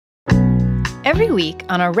Every week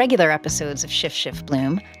on our regular episodes of Shift, Shift,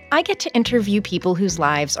 Bloom, I get to interview people whose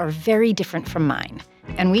lives are very different from mine,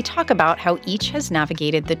 and we talk about how each has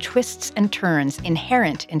navigated the twists and turns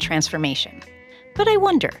inherent in transformation. But I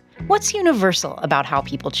wonder, what's universal about how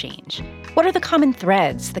people change? What are the common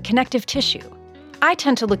threads, the connective tissue? I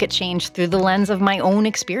tend to look at change through the lens of my own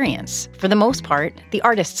experience, for the most part, the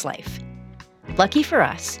artist's life. Lucky for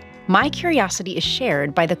us, my curiosity is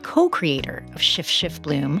shared by the co-creator of Shift, Shift,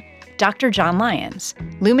 Bloom, Dr. John Lyons,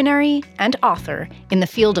 luminary and author in the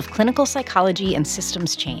field of clinical psychology and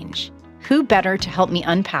systems change. Who better to help me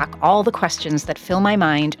unpack all the questions that fill my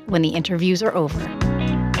mind when the interviews are over?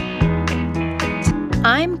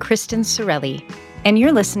 I'm Kristen Sorelli, and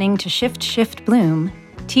you're listening to Shift, Shift, Bloom,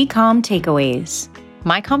 TCOM Takeaways,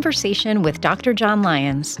 my conversation with Dr. John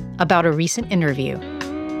Lyons about a recent interview.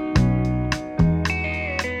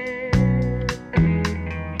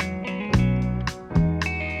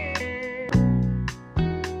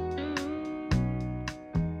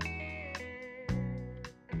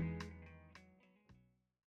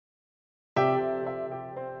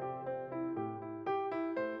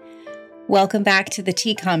 Welcome back to the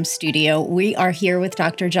TCOM studio. We are here with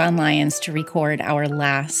Dr. John Lyons to record our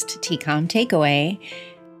last TCOM takeaway.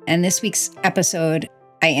 And this week's episode,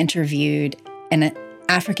 I interviewed an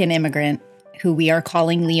African immigrant who we are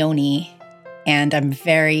calling Leonie. And I'm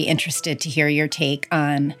very interested to hear your take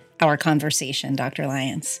on our conversation, Dr.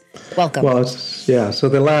 Lyons. Welcome. Well, so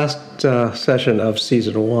the last session of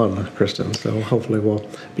season 1, Kristen. So hopefully we'll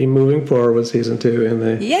be moving forward with season 2 in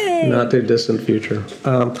the not too distant future.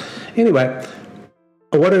 Anyway,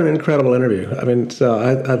 what an incredible interview. I mean,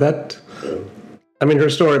 her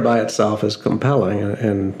story by itself is compelling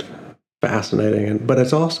and fascinating, but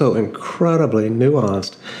it's also incredibly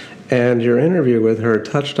nuanced. And your interview with her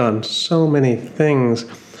touched on so many things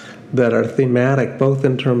that are thematic, both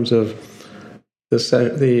in terms of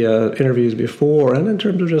the interviews before and in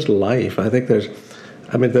terms of just life. I think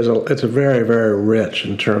it's very, very rich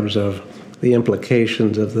in terms of the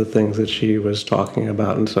implications of the things that she was talking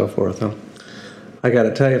about and so forth. I got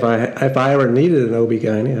to tell you, if I ever needed an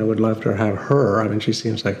OB-GYN, I would love to have her. I mean, she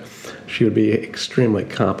seems like she would be extremely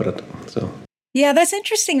competent. So yeah, that's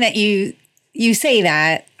interesting that you say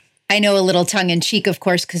that. I know a little tongue-in-cheek, of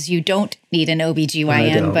course, because you don't need an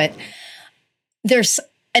OB-GYN, but there's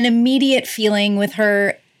an immediate feeling with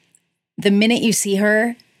her the minute you see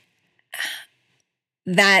her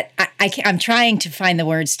that I'm trying to find the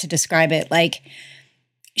words to describe it. Like,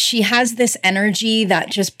 she has this energy that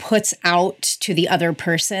just puts out to the other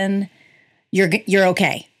person, you're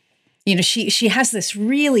okay. You know, she has this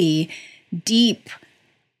really deep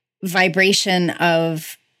vibration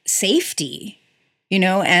of safety, you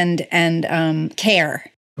know, and care.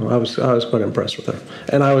 Well, I was quite impressed with her,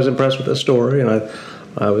 and I was impressed with the story, and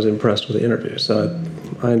I was impressed with the interview. So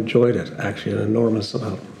I enjoyed it actually an enormous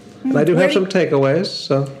amount. And I do have some takeaways.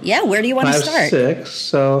 So yeah, where do you want to start? 6.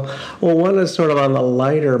 So, one is sort of on the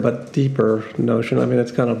lighter but deeper notion. I mean,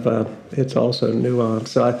 it's kind of it's also nuanced.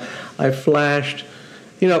 So I flashed,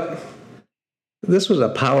 this was a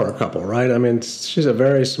power couple, right? I mean, she's a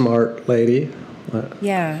very smart lady.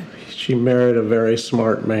 Yeah. She married a very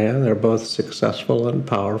smart man. They're both successful and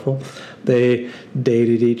powerful. They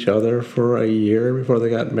dated each other for a year before they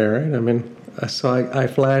got married. I mean, so I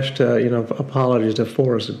flashed, apologies to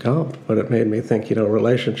Forrest Gump, but it made me think,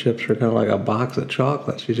 relationships are kind of like a box of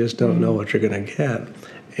chocolates. You just don't know what you're going to get.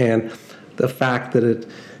 And the fact that it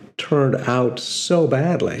turned out so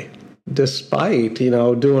badly, despite, doing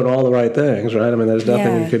all the right things, right? I mean, there's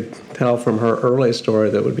nothing you could tell from her early story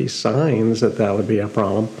that would be signs that would be a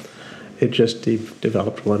problem. It just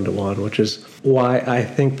developed one-to-one, which is why I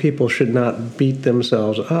think people should not beat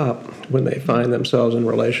themselves up when they find themselves in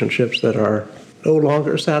relationships that are no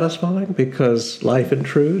longer satisfying, because life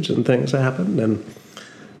intrudes and things happen, and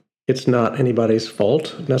it's not anybody's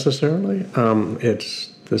fault necessarily. It's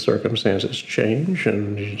the circumstances change,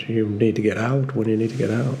 and you need to get out when you need to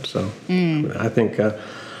get out. So I think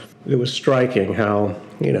it was striking how,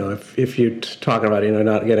 if you're talking about,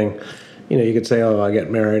 not getting... you could say, I get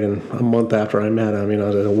married, and a month after I met him, it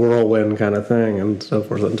was a whirlwind kind of thing, and so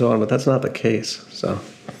forth and so on. But that's not the case. So,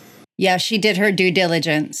 yeah, she did her due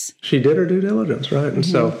diligence. She did her due diligence, right? And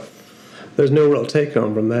so there's no real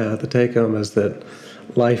take-home from that. The take-home is that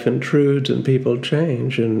life intrudes and people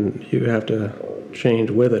change, and you have to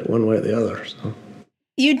change with it one way or the other. So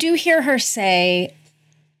you do hear her say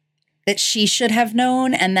that she should have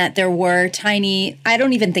known, and that there were tiny, I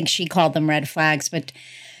don't even think she called them red flags, but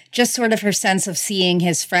just sort of her sense of seeing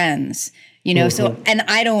his friends, so, and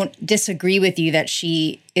I don't disagree with you that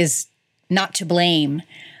she is not to blame.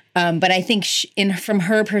 But I think from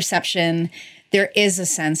her perception, there is a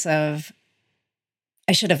sense of,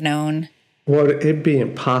 I should have known. Well, it'd be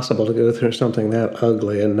impossible to go through something that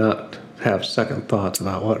ugly and not have second thoughts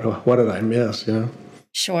about what did I miss,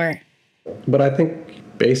 Sure. But I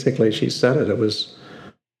think basically she said it. It was,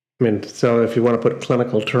 so if you want to put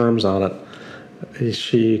clinical terms on it,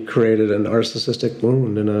 she created a narcissistic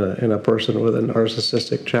wound in a person with a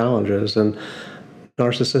narcissistic challenges, and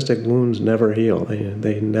narcissistic wounds never heal.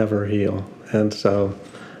 They never heal, and so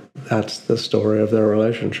that's the story of their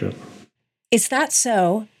relationship. Is that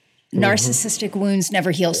so? Narcissistic wounds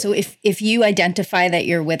never heal. So if you identify that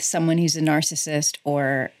you're with someone who's a narcissist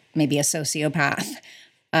or maybe a sociopath,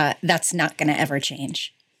 that's not going to ever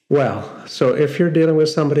change. Well, so if you're dealing with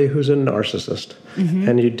somebody who's a narcissist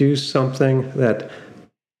and you do something that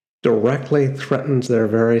directly threatens their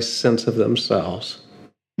very sense of themselves,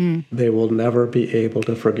 they will never be able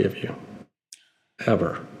to forgive you,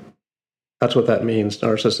 ever. That's what that means.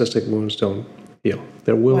 Narcissistic wounds don't heal.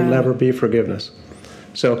 There will never be forgiveness.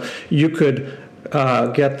 So you could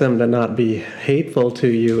get them to not be hateful to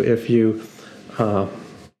you if you,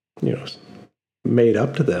 made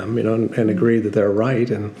up to them, and agreed that they're right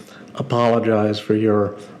and apologize for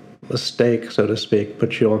your mistake, so to speak.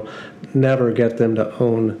 But you'll never get them to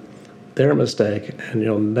own their mistake, and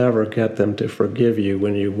you'll never get them to forgive you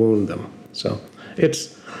when you wound them. So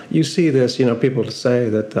you see this, people say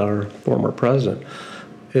that our former president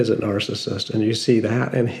is a narcissist, and you see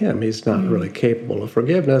that in him. He's not really capable of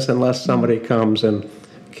forgiveness unless somebody comes and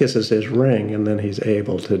kisses his ring, and then he's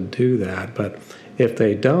able to do that. But if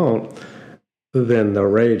they don't, then the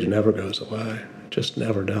rage never goes away. It just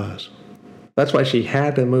never does. That's why she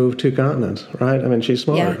had to move 2 continents, right? She's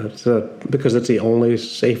smart. Yeah. It's, because it's the only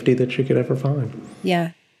safety that she could ever find.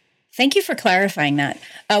 Yeah. Thank you for clarifying that.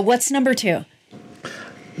 What's number 2?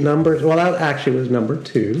 That actually was number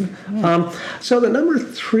 2. So the number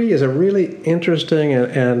 3 is a really interesting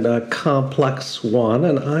and complex one,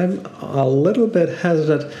 and I'm a little bit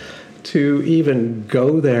hesitant to even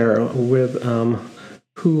go there with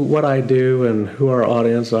what I do and who our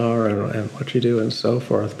audience are and what you do and so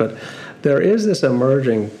forth. But there is this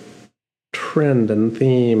emerging trend and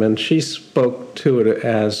theme, and she spoke to it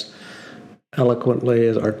as eloquently,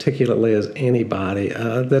 as articulately as anybody,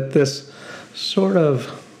 that this sort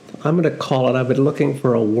of, I'm going to call it, I've been looking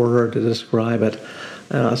for a word to describe it,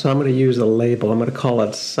 so I'm going to use a label. I'm going to call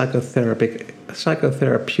it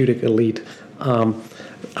psychotherapeutic elite.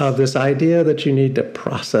 This idea that you need to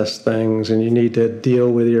process things and you need to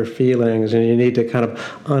deal with your feelings and you need to kind of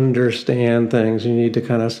understand things. You need to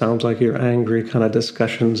kind of, sounds like you're angry, kind of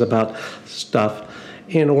discussions about stuff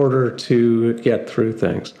in order to get through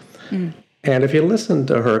things. And if you listen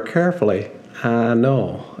to her carefully,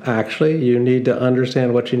 no, actually, you need to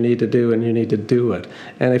understand what you need to do and you need to do it.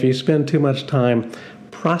 And if you spend too much time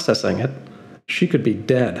processing it, she could be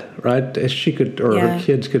dead, right? She could, or her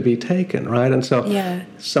kids could be taken, right? And so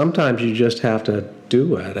sometimes you just have to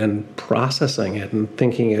do it, and processing it and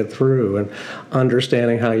thinking it through and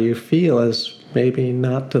understanding how you feel is maybe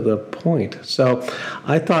not to the point. So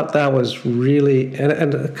I thought that was really,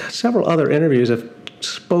 and several other interviews have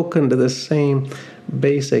spoken to the same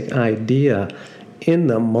basic idea. In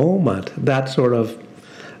the moment, that sort of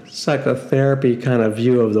psychotherapy kind of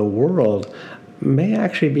view of the world may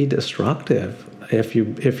actually be destructive if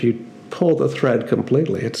you pull the thread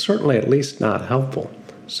completely. It's certainly at least not helpful.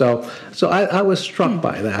 So I was struck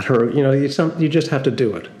by that. You just have to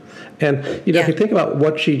do it. And if you think about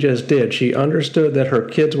what she just did, she understood that her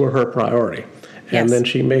kids were her priority. And then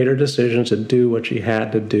she made her decision to do what she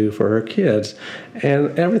had to do for her kids.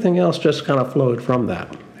 And everything else just kind of flowed from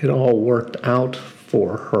that. It all worked out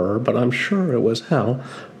for her, but I'm sure it was hell.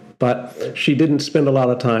 But she didn't spend a lot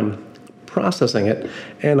of time processing it.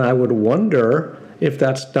 And I would wonder if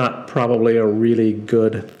that's not probably a really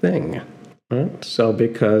good thing. Right? So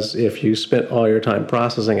because if you spent all your time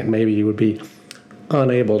processing it, maybe you would be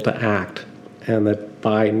unable to act. And that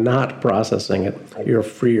by not processing it, you're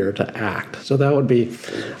freer to act. So that would be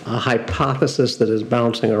a hypothesis that is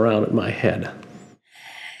bouncing around in my head.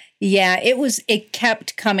 Yeah, it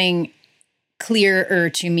kept coming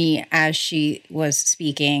clearer to me as she was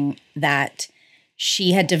speaking that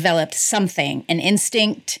she had developed something, an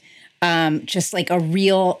instinct, just like a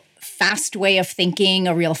real fast way of thinking,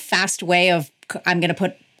 a real fast way of, I'm going to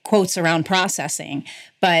put quotes around processing,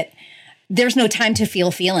 but there's no time to feel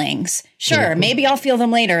feelings. Sure, maybe I'll feel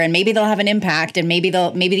them later, and maybe they'll have an impact, and maybe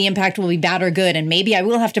the impact will be bad or good, and maybe I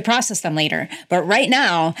will have to process them later. But right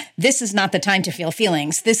now, this is not the time to feel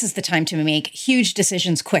feelings. This is the time to make huge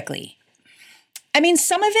decisions quickly. I mean,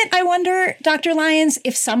 some of it, I wonder, Dr. Lyons,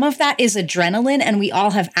 if some of that is adrenaline and we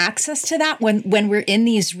all have access to that when we're in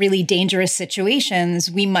these really dangerous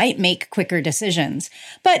situations, we might make quicker decisions.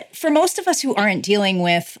 But for most of us who aren't dealing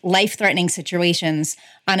with life-threatening situations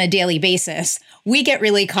on a daily basis, we get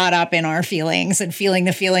really caught up in our feelings and feeling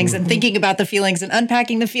the feelings and thinking about the feelings and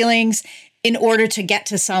unpacking the feelings in order to get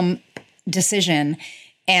to some decision.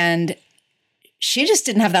 And she just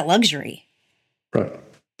didn't have that luxury. Right.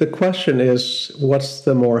 The question is, what's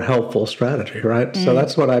the more helpful strategy, right? So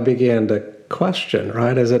that's what I began to question,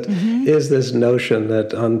 right? Is this notion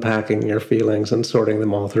that unpacking your feelings and sorting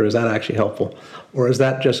them all through, is that actually helpful? Or is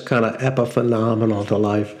that just kind of epiphenomenal to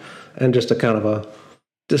life and just a kind of a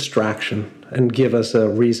distraction and give us a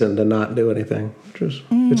reason to not do anything?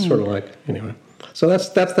 It's sort of like, anyway. So that's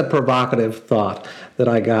the provocative thought that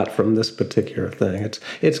I got from this particular thing.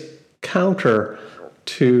 It's counter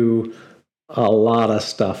to a lot of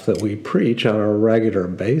stuff that we preach on a regular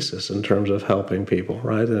basis in terms of helping people,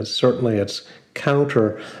 right? And it's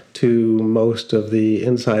counter to most of the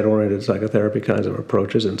insight-oriented psychotherapy kinds of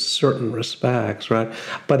approaches in certain respects, right?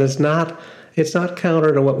 But it's not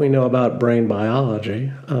counter to what we know about brain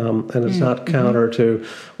biology, and it's not counter to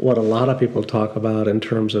what a lot of people talk about in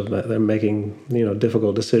terms of them making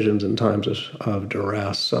difficult decisions in times of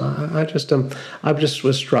duress. So I just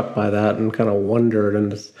was struck by that and kind of wondered,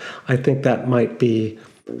 and I think that might be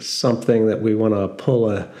something that we want to pull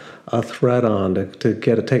a thread on to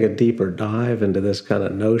take a deeper dive into this kind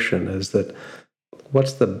of notion, is that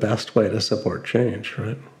what's the best way to support change,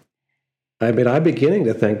 right? I mean, I'm beginning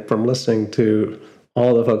to think from listening to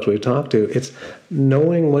all the folks we've talked to, it's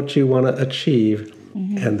knowing what you want to achieve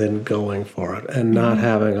and then going for it and not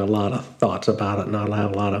having a lot of thoughts about it, not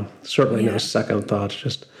have a lot of, certainly no second thoughts,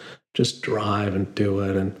 just drive and do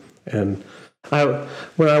it. And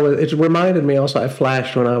it reminded me also, I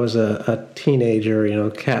flashed when I was a teenager,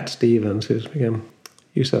 Cat Stevens, who's become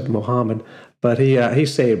Yusuf Mohammed. But he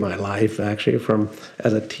saved my life, actually,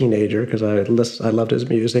 as a teenager, because I loved his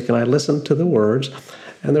music, and I listened to the words.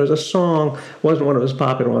 And there was a song, wasn't one of his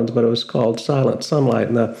popular ones, but it was called Silent Sunlight.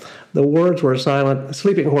 And the words were silent,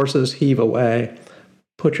 sleeping horses heave away,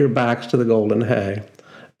 put your backs to the golden hay.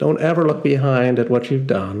 Don't ever look behind at what you've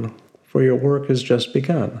done, for your work has just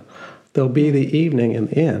begun. There'll be the evening in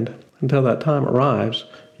the end. Until that time arrives,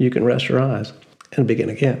 you can rest your eyes and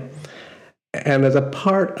begin again. And there's a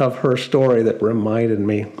part of her story that reminded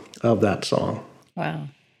me of that song. Wow.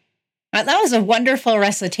 That was a wonderful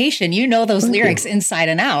recitation. You know those lyrics inside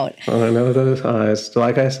and out. I know those eyes.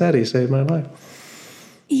 Like I said, he saved my life.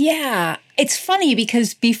 Yeah. It's funny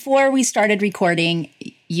because before we started recording,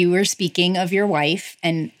 you were speaking of your wife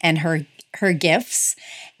and her gifts.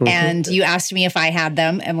 And you asked me if I had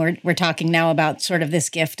them. And we're talking now about sort of this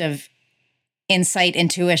gift of insight,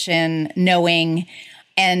 intuition, knowing.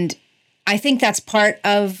 And I think that's part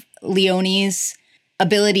of Leonie's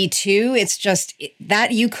ability too. It's just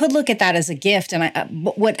that you could look at that as a gift. And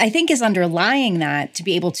what I think is underlying that, to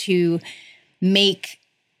be able to make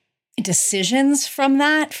decisions from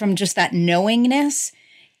just that knowingness,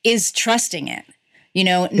 is trusting it.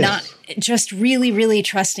 Not just really, really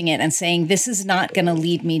trusting it and saying, this is not going to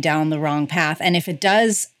lead me down the wrong path. And if it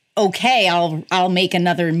does, okay, I'll make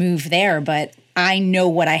another move there. But I know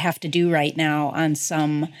what I have to do right now on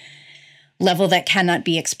some level that cannot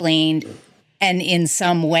be explained, and in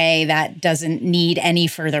some way that doesn't need any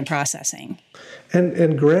further processing.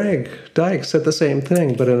 And Greg Dyke said the same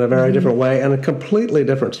thing, but in a very different way and in completely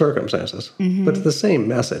different circumstances. But it's the same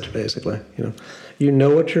message, basically. You know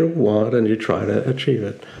what you want and you try to achieve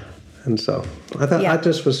it. And so I thought I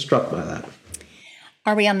just was struck by that.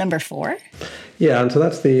 Are we on number 4? Yeah, and so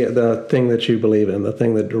that's the thing that you believe in, the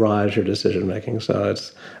thing that drives your decision making. So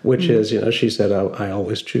which is, she said, I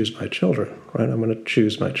always choose my children, right? I'm going to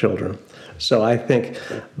choose my children. So I think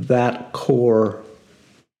that core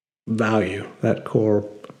value, that core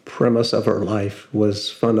premise of her life was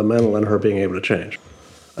fundamental in her being able to change.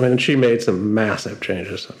 I mean, she made some massive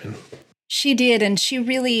changes. She did, and she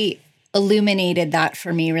really illuminated that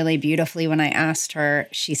for me really beautifully when I asked her.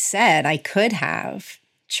 She said, I could have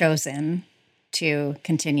chosen to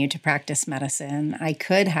continue to practice medicine. I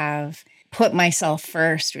could have put myself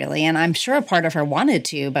first, really. And I'm sure a part of her wanted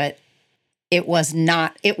to, but it was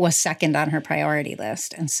second on her priority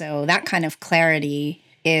list. And so that kind of clarity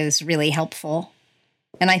is really helpful.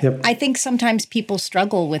 And I think sometimes people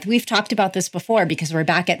struggle with, we've talked about this before because we're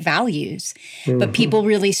back at values, but people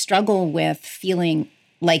really struggle with feeling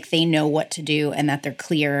like they know what to do and that they're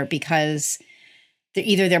clear because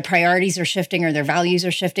either their priorities are shifting or their values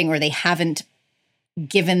are shifting or they haven't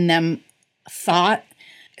given them thought.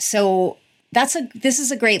 So this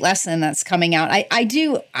is a great lesson that's coming out.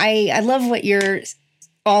 I love what you're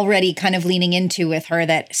already kind of leaning into with her,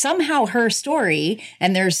 that somehow her story,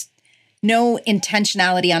 and there's no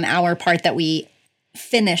intentionality on our part that we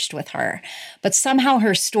finished with her, but somehow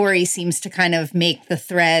her story seems to kind of make the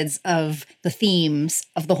threads of the themes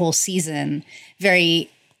of the whole season very,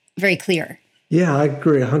 very clear. Yeah, I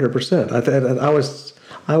agree 100%.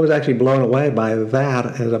 I was actually blown away by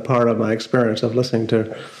that as a part of my experience of listening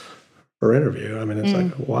to her interview. I mean, it's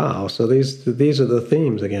like, wow. So these are the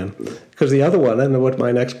themes again. Because the other one, and what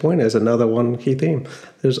my next point is, another one key theme,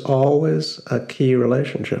 there's always a key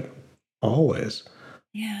relationship. Always.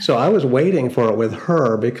 Yeah. So I was waiting for it with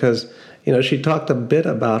her because, she talked a bit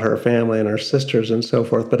about her family and her sisters and so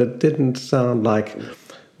forth, but it didn't sound like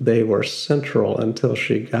they were central until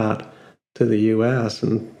she got to the U.S.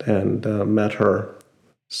 and met her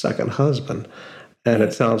second husband. And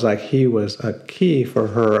it sounds like he was a key for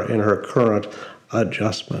her in her current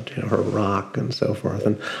adjustment, her rock and so forth.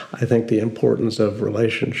 And I think the importance of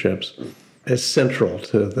relationships is central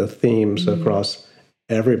to the themes across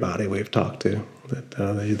everybody we've talked to. That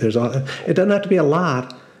it doesn't have to be a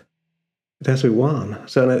lot; it has to be one.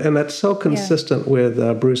 So, and that's so consistent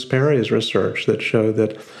with Bruce Perry's research that showed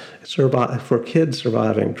that for kids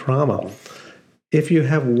surviving trauma, if you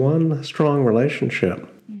have one strong relationship,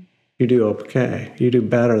 you do okay. You do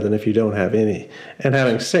better than if you don't have any. And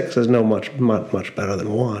having 6 is no much better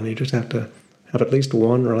than 1. You just have to have at least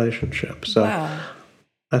one relationship. So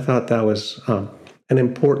I thought that was an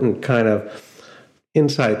important kind of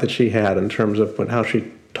insight that she had in terms of how she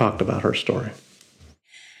talked about her story.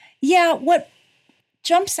 Yeah, what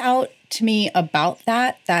jumps out to me about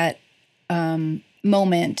that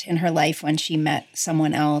moment in her life when she met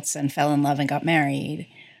someone else and fell in love and got married,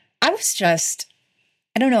 I was just,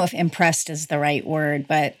 I don't know if impressed is the right word,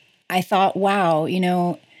 but I thought, wow,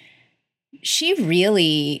 she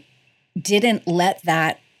really didn't let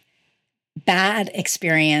that bad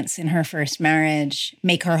experience in her first marriage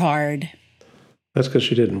make her hard. That's because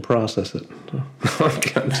she didn't process it.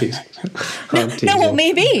 I'm teasing. No, well,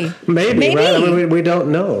 maybe. Maybe, right? I mean, we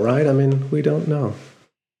don't know, right? I mean, we don't know.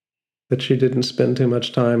 That she didn't spend too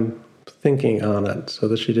much time thinking on it so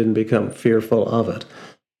that she didn't become fearful of it.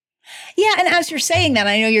 Yeah, and as you're saying that,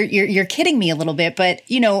 I know you're kidding me a little bit, but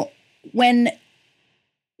when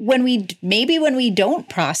we don't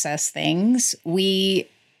process things, we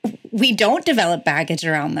don't develop baggage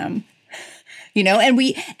around them,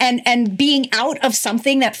 and being out of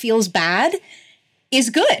something that feels bad is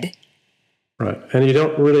good. Right, and you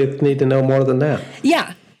don't really need to know more than that.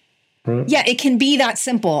 Yeah. Right. Yeah, it can be that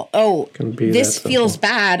simple. Oh, this feels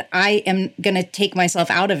bad. I am going to take myself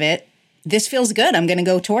out of it. This feels good. I'm going to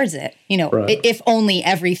go towards it. Right. If only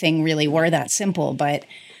everything really were that simple. But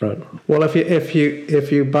right. Well,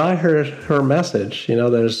 if you buy her message,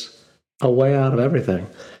 there's a way out of everything.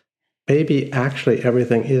 Maybe actually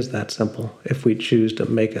everything is that simple if we choose to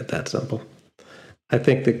make it that simple. I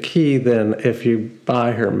think the key then, if you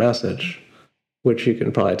buy her message, which you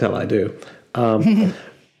can probably tell I do,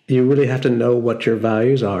 you really have to know what your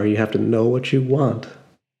values are. You have to know what you want,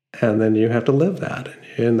 and then you have to live that.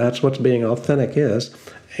 And that's what being authentic is.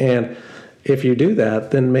 And if you do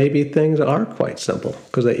that, then maybe things are quite simple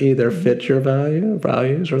because they either fit your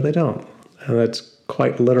values or they don't. And it's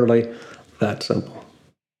quite literally that simple.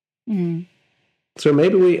 Mm. So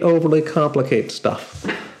maybe we overly complicate stuff.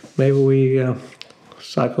 Maybe we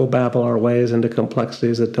psychobabble our ways into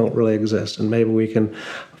complexities that don't really exist. And maybe we can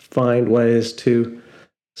find ways to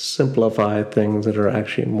simplify things that are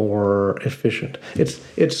actually more efficient.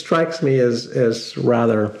 It strikes me as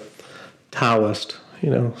rather Taoist,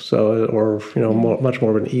 much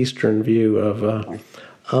more of an Eastern view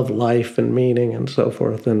of life and meaning and so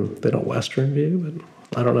forth than a Western view.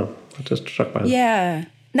 But I don't know. I just struck by that. Yeah,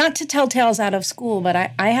 not to tell tales out of school,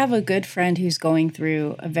 but I have a good friend who's going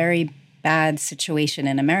through a very bad situation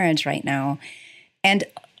in a marriage right now, and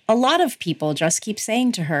a lot of people just keep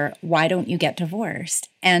saying to her, why don't you get divorced?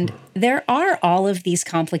 And there are all of these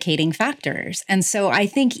complicating factors. And so I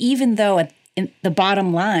think even though in the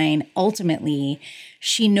bottom line, ultimately,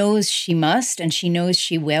 she knows she must and she knows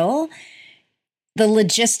she will, the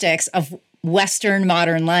logistics of Western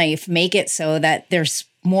modern life make it so that there's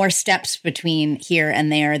more steps between here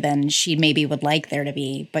and there than she maybe would like there to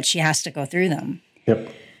be, but she has to go through them. Yep.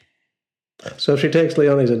 So if she takes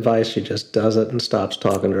Leonie's advice, she just does it and stops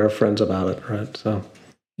talking to her friends about it, right? So.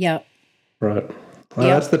 Yep. Right. Well,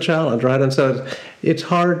 that's the challenge, right? And so it's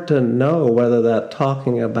hard to know whether that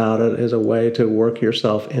talking about it is a way to work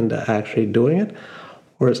yourself into actually doing it,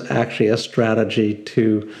 or it's actually a strategy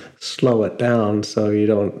to slow it down so you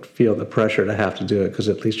don't feel the pressure to have to do it because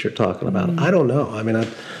at least you're talking about it. I don't know. I mean,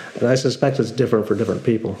 I suspect it's different for different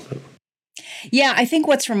people. Yeah, I think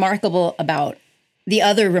what's remarkable about the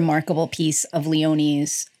other remarkable piece of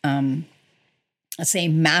Leonie's, let's say,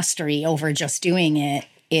 mastery over just doing it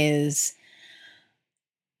is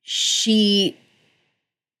she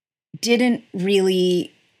didn't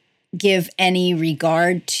really give any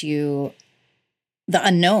regard to the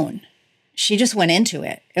unknown. She just went into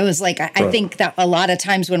it. It was like, I think that a lot of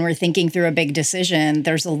times when we're thinking through a big decision,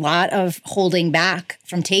 there's a lot of holding back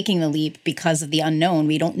from taking the leap because of the unknown.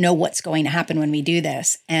 We don't know what's going to happen when we do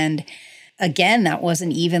this. And again, that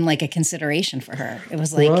wasn't even like a consideration for her. It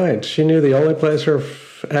was like... Right. She knew the only place her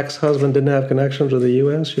ex-husband didn't have connections with the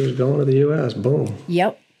U.S., she was going to the U.S. Boom.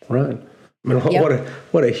 Yep. Right. I mean,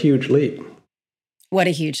 what a huge leap. What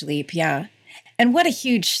a huge leap, yeah. And what a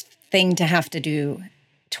huge thing to have to do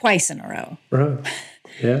twice in a row. Right.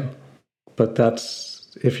 Yeah. But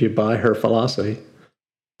that's, if you buy her philosophy,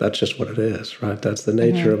 that's just what it is, right? That's the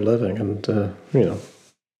nature of living and,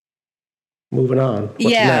 moving on. What's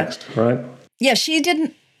next, right? Yeah, she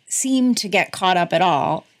didn't seem to get caught up at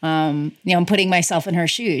all. I'm putting myself in her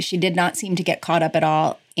shoes. She did not seem to get caught up at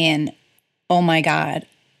all in, oh my God,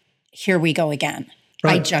 here we go again.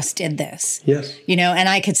 Right. I just did this. Yes. And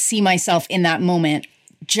I could see myself in that moment,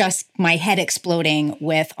 just my head exploding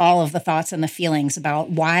with all of the thoughts and the feelings about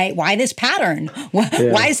why this pattern?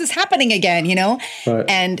 Why is this happening again? Right.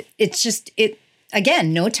 And it's just,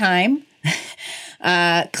 again, no time,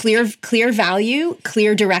 clear value,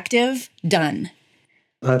 clear directive, done.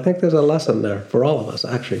 I think there's a lesson there for all of us,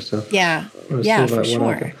 actually. So yeah, for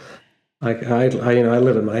sure. I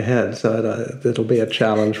live in my head, so it'll be a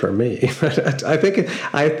challenge for me. I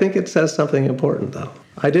think it says something important, though.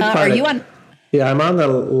 I did find are it. You on? Yeah, I'm on the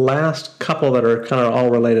last couple that are kind of all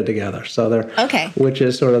related together. So they're okay, which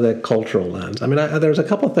is sort of the cultural lens. I mean, there's a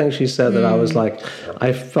couple things she said that I was like,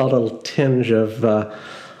 I felt a tinge of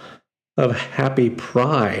happy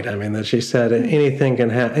pride. I mean, that she said anything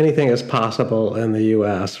is possible in the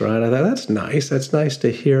U.S. Right? I thought that's nice. That's nice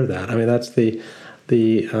to hear that. I mean, that's the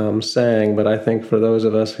saying, but I think for those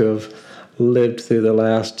of us who have lived through the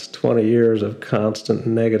last 20 years of constant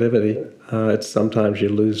negativity, it's sometimes you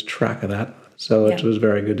lose track of that. So it was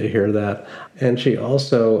very good to hear that. And she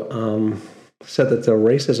also said that the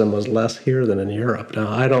racism was less here than in Europe. Now,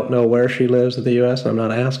 I don't know where she lives in the U.S., I'm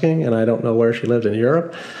not asking, and I don't know where she lived in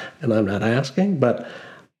Europe, and I'm not asking, but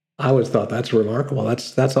I always thought that's remarkable.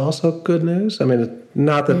 That's also good news. I mean,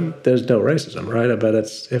 not that there's no racism, right? But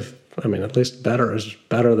at least better is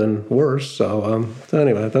better than worse. So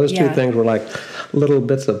anyway, those two things were like little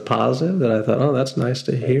bits of positive that I thought, oh, that's nice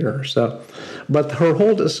to hear. So, but her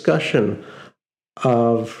whole discussion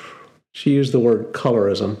she used the word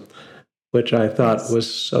colorism, which I thought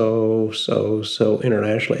was so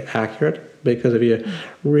internationally accurate. Because if you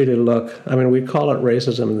really look, I mean, we call it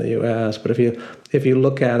racism in the U.S., but if you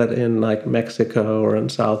look at it in like Mexico or in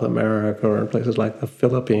South America or in places like the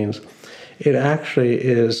Philippines, it actually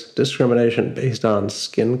is discrimination based on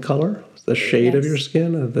skin color, the shade of your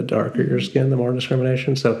skin. The darker your skin, the more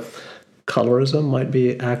discrimination. So colorism might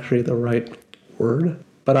be actually the right word.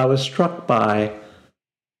 But I was struck by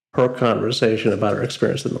her conversation about her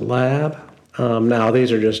experience in the lab. Now,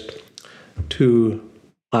 these are just two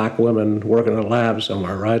Black women working in a lab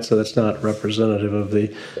somewhere, right? So that's not representative of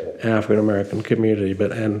the African-American community.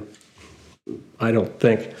 And I don't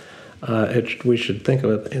think we should think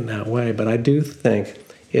of it in that way. But I do think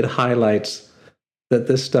it highlights that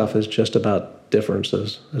this stuff is just about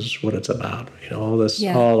differences, is what it's about.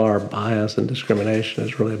 All our bias and discrimination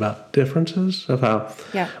is really about differences of how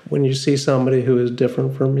when you see somebody who is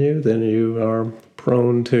different from you, then you are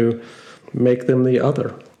prone to make them the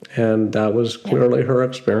other. And that was clearly her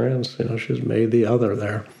experience. She's made the other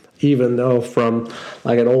there. Even though from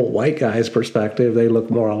like an old white guy's perspective, they look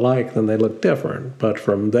more alike than they look different. But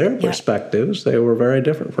from their perspectives, they were very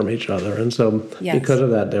different from each other. And so because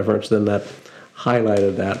of that difference, then that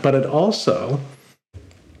highlighted that. But it also,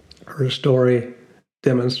 her story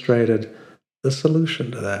demonstrated the solution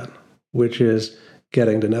to that, which is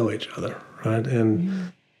getting to know each other, right?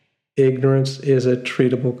 And ignorance is a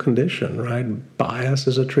treatable condition, right? Bias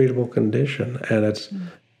is a treatable condition, and it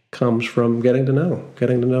comes from getting to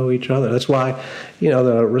know each other. That's why,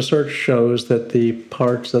 the research shows that the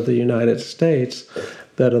parts of the United States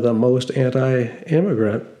that are the most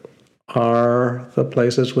anti-immigrant are the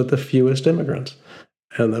places with the fewest immigrants.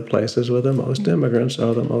 And the places with the most immigrants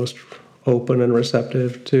are the most open and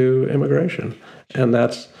receptive to immigration. And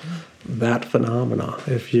that's that phenomena.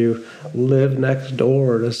 If you live next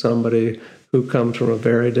door to somebody who comes from a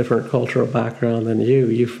very different cultural background than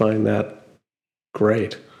you find that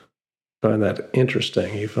great, you find that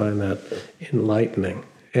interesting, you find that enlightening.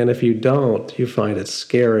 And if you don't, you find it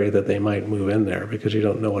scary that they might move in there because you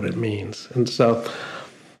don't know what it means. And so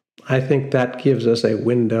I think that gives us a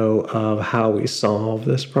window of how we solve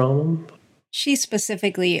this problem. She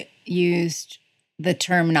specifically used the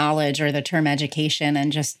term knowledge or the term education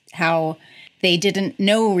and just how they didn't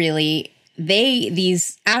know really.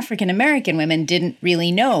 These African American women didn't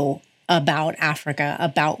really know about Africa,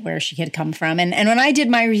 about where she had come from. And when I did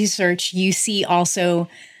my research, you see also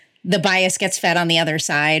the bias gets fed on the other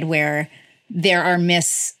side where there are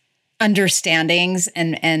misunderstandings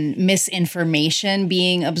and misinformation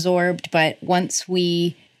being absorbed. But once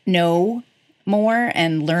we know more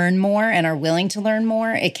and learn more and are willing to learn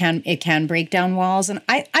more, it can break down walls. And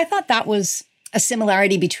I thought that was a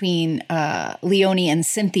similarity between Leonie and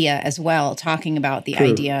Cynthia as well, talking about the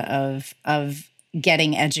True. idea of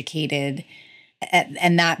getting educated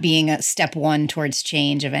and that being a step one towards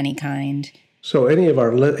change of any kind. So any of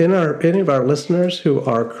our listeners who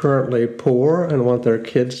are currently poor and want their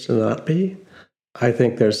kids to not be, I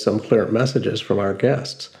think there's some clear messages from our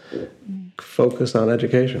guests. Focus on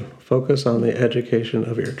education. Focus on the education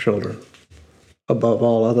of your children above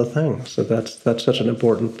all other things. So that's such an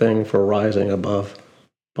important thing for rising above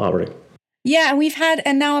poverty. Yeah,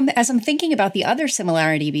 and now as I'm thinking about the other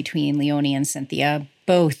similarity between Leonie and Cynthia,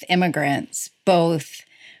 both immigrants, both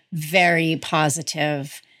very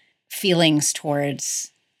positive feelings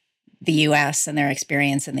towards the U.S. and their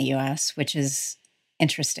experience in the U.S., which is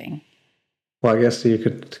interesting. Well, I guess you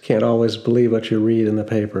can't always believe what you read in the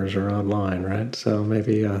papers or online, right? So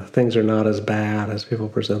maybe things are not as bad as people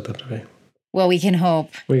present them to be. Well, we can hope.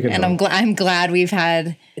 And hope. I'm glad we've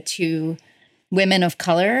had two women of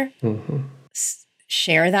color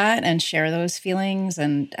share that and share those feelings.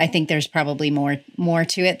 And I think there's probably more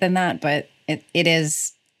to it than that, but it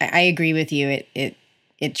is. I agree with you.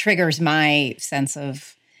 It triggers my sense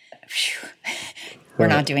of we're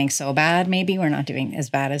not doing so bad. Maybe we're not doing as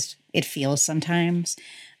bad as it feels sometimes.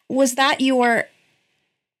 Was that your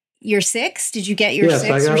six? Did you get your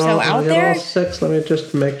six or so out there? I got all six. Let me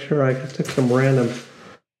just make sure. I took some random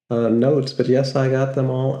notes, but yes, I got them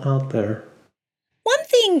all out there. One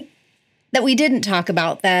thing that we didn't talk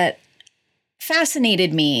about that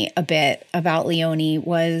fascinated me a bit about Leonie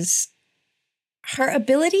was her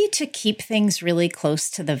ability to keep things really close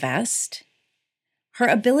to the vest, her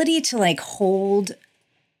ability to hold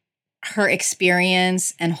her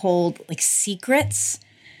experience and hold secrets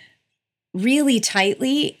really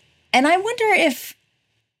tightly. And I wonder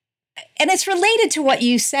and it's related to what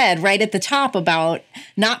you said right at the top about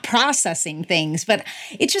not processing things, but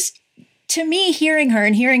it just, to me, hearing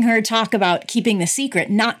her talk about keeping the secret,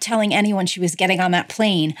 not telling anyone she was getting on that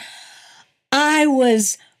plane, I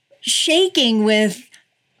was shaking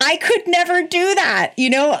I could never do that,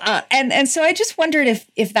 and so I just wondered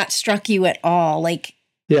if that struck you at all,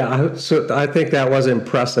 Yeah, so I think that was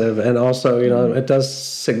impressive, and also, it does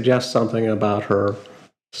suggest something about her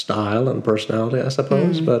style and personality, I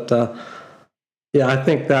suppose. But yeah, I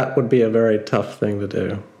think that would be a very tough thing to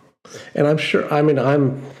do, and I'm sure. I mean,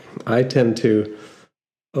 I tend to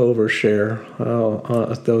overshare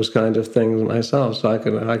those kinds of things myself, so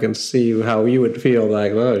I can see how you would feel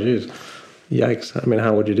like, oh, geez, yikes. I mean,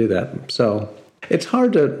 how would you do that? So it's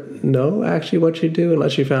hard to know actually what you do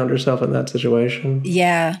unless you found yourself in that situation.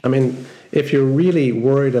 Yeah. I mean, if you're really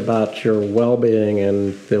worried about your well-being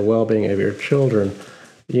and the well-being of your children,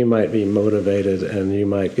 you might be motivated and you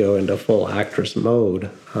might go into full actress mode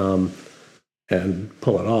and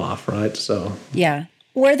pull it off, right? So yeah.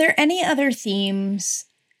 Were there any other themes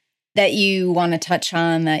that you want to touch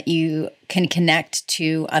on that you can connect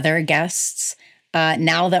to other guests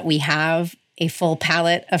now that we have a full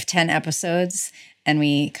palette of 10 episodes and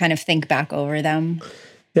we kind of think back over them?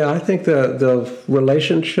 Yeah, I think the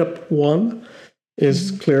relationship one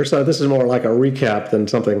is clear. So this is more like a recap than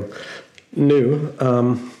something new.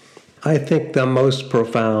 I think the most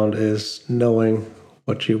profound is knowing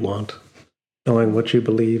what you want, knowing what you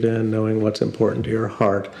believe in, knowing what's important to your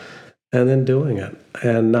heart, and then doing it,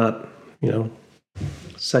 and not,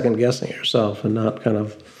 second guessing yourself and not kind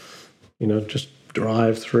of, just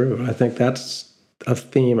drive through. I think that's a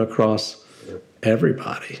theme across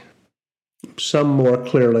everybody. Some more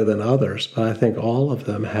clearly than others, but I think all of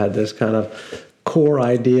them had this kind of core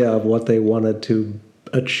idea of what they wanted to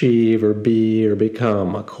achieve or be or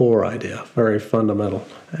become, a core idea, very fundamental.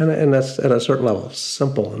 And that's at a certain level,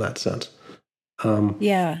 simple in that sense.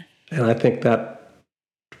 Yeah. And I think that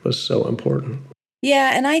was so important.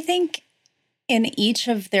 Yeah, and I think in each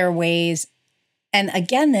of their ways, And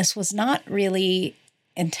again, this was not really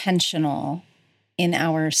intentional in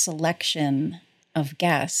our selection of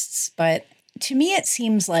guests, but to me, it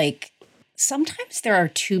seems like sometimes there are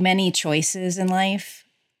too many choices in life,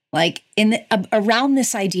 like around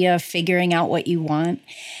this idea of figuring out what you want.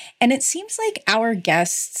 And it seems like our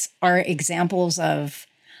guests are examples of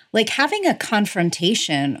like having a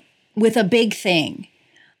confrontation with a big thing,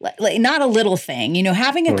 like not a little thing,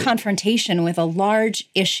 having a confrontation with a large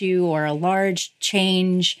issue or a large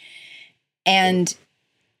change and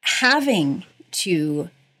having to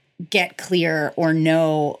get clear or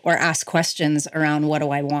know or ask questions around what do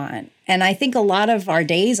I want. And I think a lot of our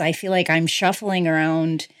days, I feel like I'm shuffling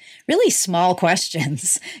around really small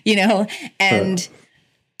questions, and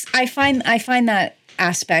I find that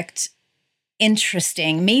aspect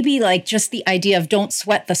interesting. Maybe like just the idea of don't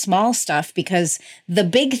sweat the small stuff because the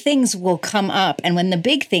big things will come up. And when the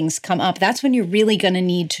big things come up, that's when you're really going to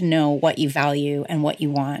need to know what you value and what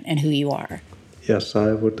you want and who you are. Yes,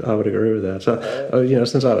 I would agree with that. So,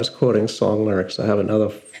 since I was quoting song lyrics, I have another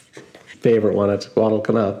favorite one. It's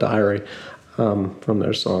Guadalcanal Diary from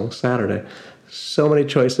their song Saturday. So many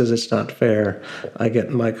choices, it's not fair. I get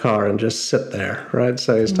in my car and just sit there, right?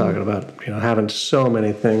 So he's talking about, having so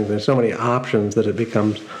many things, there's so many options that it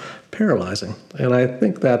becomes paralyzing. And I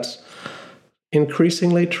think that's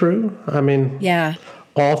increasingly true. I mean, yeah,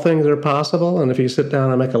 all things are possible. And if you sit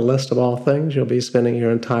down and make a list of all things, you'll be spending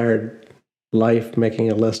your entire life making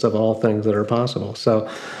a list of all things that are possible. So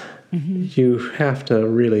you have to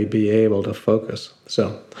really be able to focus.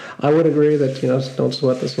 So I would agree that, don't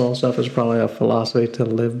sweat the small stuff is probably a philosophy to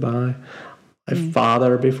live by. My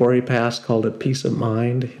father, before he passed, called it peace of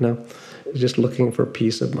mind. Just looking for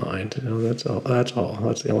peace of mind. That's all.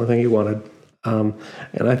 That's the only thing he wanted. And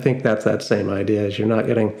I think that's that same idea, is you're not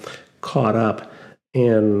getting caught up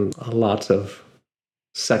in lots of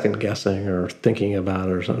second guessing or thinking about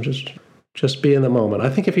it or something. Just be in the moment. I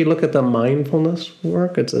think if you look at the mindfulness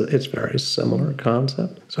work, it's very similar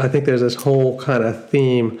concept. So I think there's this whole kind of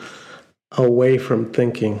theme away from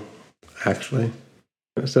thinking, actually.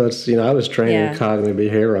 So it's, I was trained in cognitive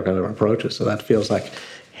behavioral kind of approaches, so that feels like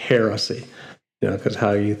heresy, because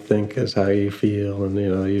how you think is how you feel, and,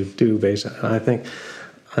 you do basically. I think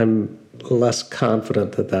I'm less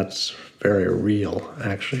confident that that's very real,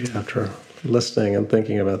 actually, after listening and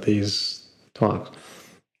thinking about these talks.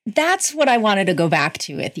 That's what I wanted to go back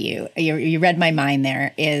to with you. You read my mind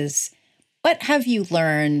there, is what have you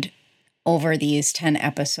learned over these 10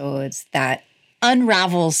 episodes that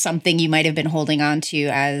unravels something you might have been holding on to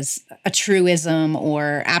as a truism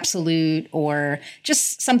or absolute, or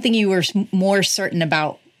just something you were more certain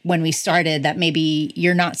about when we started that maybe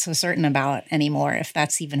you're not so certain about anymore, if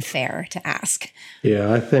that's even fair to ask?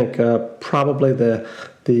 Yeah, I think probably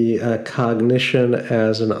the cognition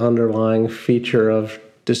as an underlying feature of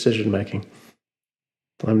decision-making.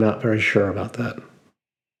 I'm not very sure about that.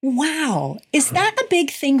 Wow. Is that a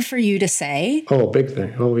big thing for you to say? Oh, a big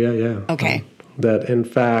thing. Oh, yeah. Okay. That, in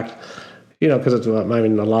fact, because a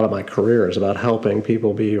lot of my career is about helping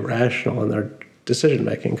people be rational in their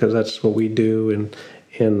decision-making, because that's what we do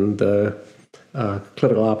in the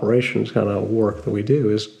clinical operations kind of work that we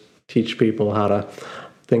do, is teach people how to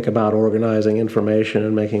think about organizing information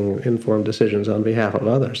and making informed decisions on behalf of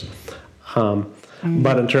others.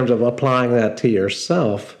 But in terms of applying that to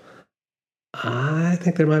yourself, I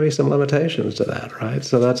think there might be some limitations to that, right?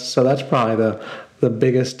 So that's probably the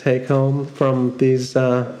biggest take home from these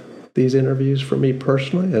interviews for me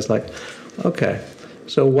personally, is like, okay,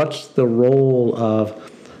 so what's the role of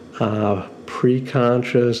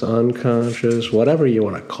pre-conscious, unconscious, whatever you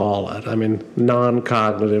want to call it? I mean,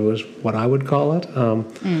 non-cognitive is what I would call it.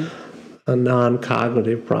 A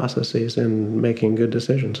non-cognitive processes in making good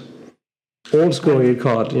decisions. Old school, you'd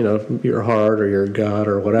call it, your heart or your gut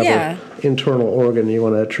or whatever internal organ you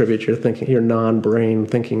want to attribute your thinking, your non-brain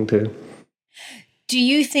thinking to. Do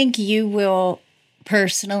you think you will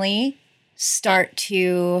personally start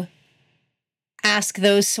to ask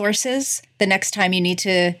those sources the next time you need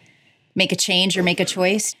to make a change or make a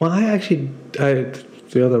choice? Well,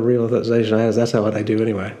 the other realization I have is that's what I do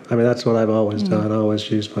anyway. I mean, that's what I've always done. I always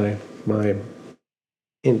use my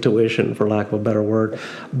intuition, for lack of a better word,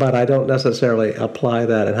 but I don't necessarily apply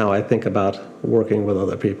that in how I think about working with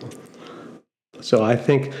other people. So I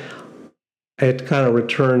think it kind of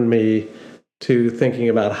returned me to thinking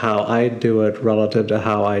about how I do it relative to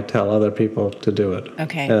how I tell other people to do it.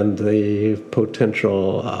 Okay. And the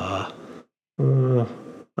potential, I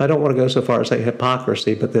don't want to go so far as say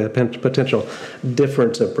hypocrisy, but the potential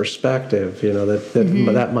difference of perspective,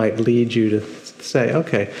 that might lead you to say,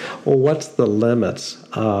 okay, well, what's the limits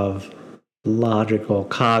of logical,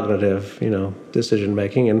 cognitive, decision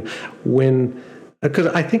making. And because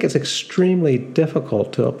I think it's extremely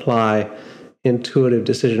difficult to apply intuitive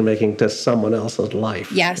decision making to someone else's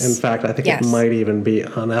life. Yes. In fact, I think it might even be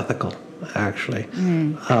unethical, actually.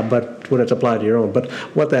 But when it's applied to your own. But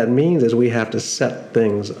what that means is we have to set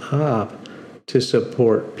things up to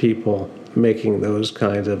support people making those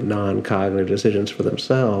kinds of non-cognitive decisions for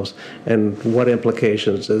themselves. And what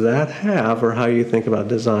implications does that have, or how you think about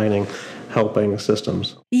designing helping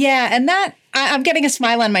systems? Yeah, and that I'm getting a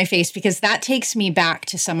smile on my face because that takes me back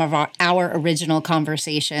to some of our original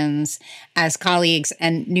conversations as colleagues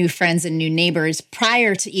and new friends and new neighbors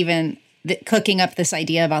prior to even cooking up this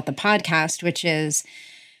idea about the podcast, which is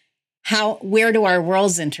where do our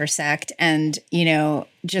worlds intersect? And,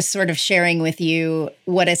 just sort of sharing with you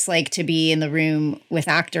what it's like to be in the room with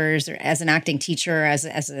actors or as an acting teacher, as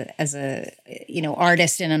a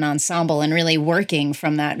artist in an ensemble, and really working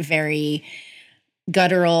from that very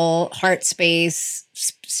guttural heart space,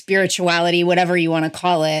 spirituality, whatever you want to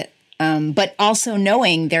call it. But also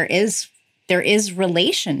knowing there is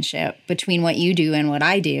relationship between what you do and what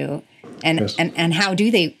I do, and Yes. and how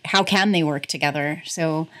can they work together?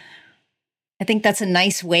 So I think that's a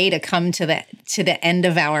nice way to come to the end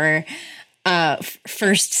of our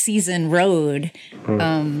first season road.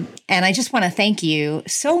 And I just want to thank you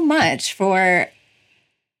so much for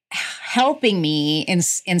helping me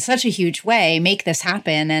in such a huge way make this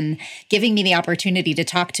happen and giving me the opportunity to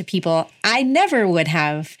talk to people I never would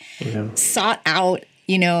have sought out,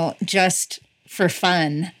 just for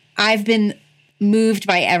fun. I've been moved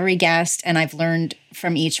by every guest, and I've learned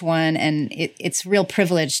from each one, and it's a real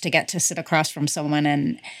privilege to get to sit across from someone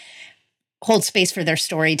and hold space for their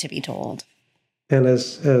story to be told. And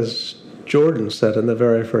as Jordan said in the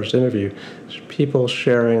very first interview, people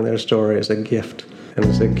sharing their story is a gift. And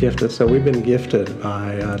it's a gift. So we've been gifted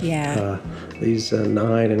by these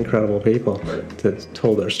 9 incredible people that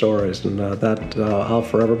told their stories, and that I'll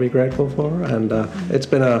forever be grateful for. And it's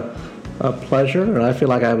been a pleasure, and I feel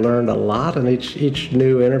like I've learned a lot, and each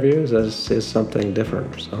new interview is something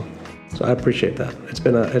different. So I appreciate that. It's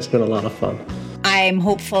been a lot of fun. I'm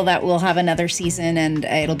hopeful that we'll have another season, and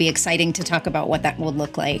it'll be exciting to talk about what that will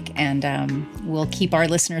look like, and we'll keep our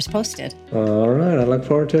listeners posted. All right, I look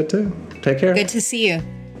forward to it too. Take care. Good to see you.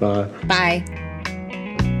 Bye. Bye.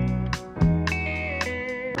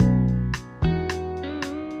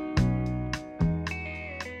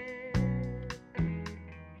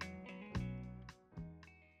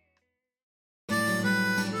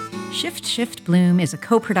 Shift Bloom is a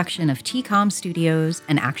co-production of TCOM Studios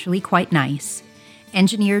and Actually Quite Nice,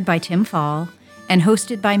 engineered by Tim Fall, and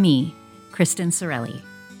hosted by me, Kristen Sorelli.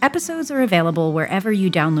 Episodes are available wherever you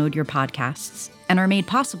download your podcasts and are made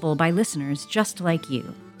possible by listeners just like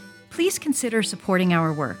you. Please consider supporting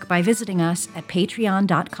our work by visiting us at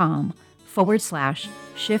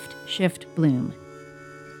patreon.com/shift-bloom.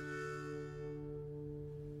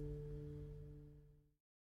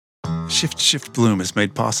 Shift Bloom is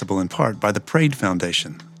made possible in part by the Praed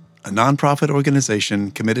Foundation, a nonprofit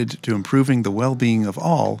organization committed to improving the well-being of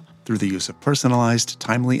all through the use of personalized,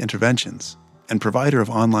 timely interventions, and provider of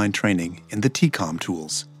online training in the TCOM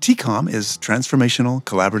tools. TCOM is Transformational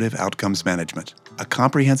Collaborative Outcomes Management, a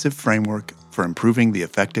comprehensive framework for improving the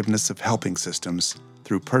effectiveness of helping systems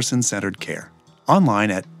through person-centered care.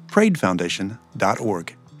 Online at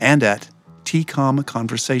praedfoundation.org and at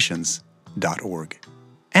tcomconversations.org.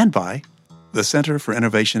 And by the Center for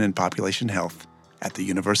Innovation in Population Health at the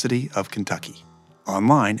University of Kentucky.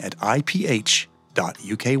 Online at iph.uky.edu.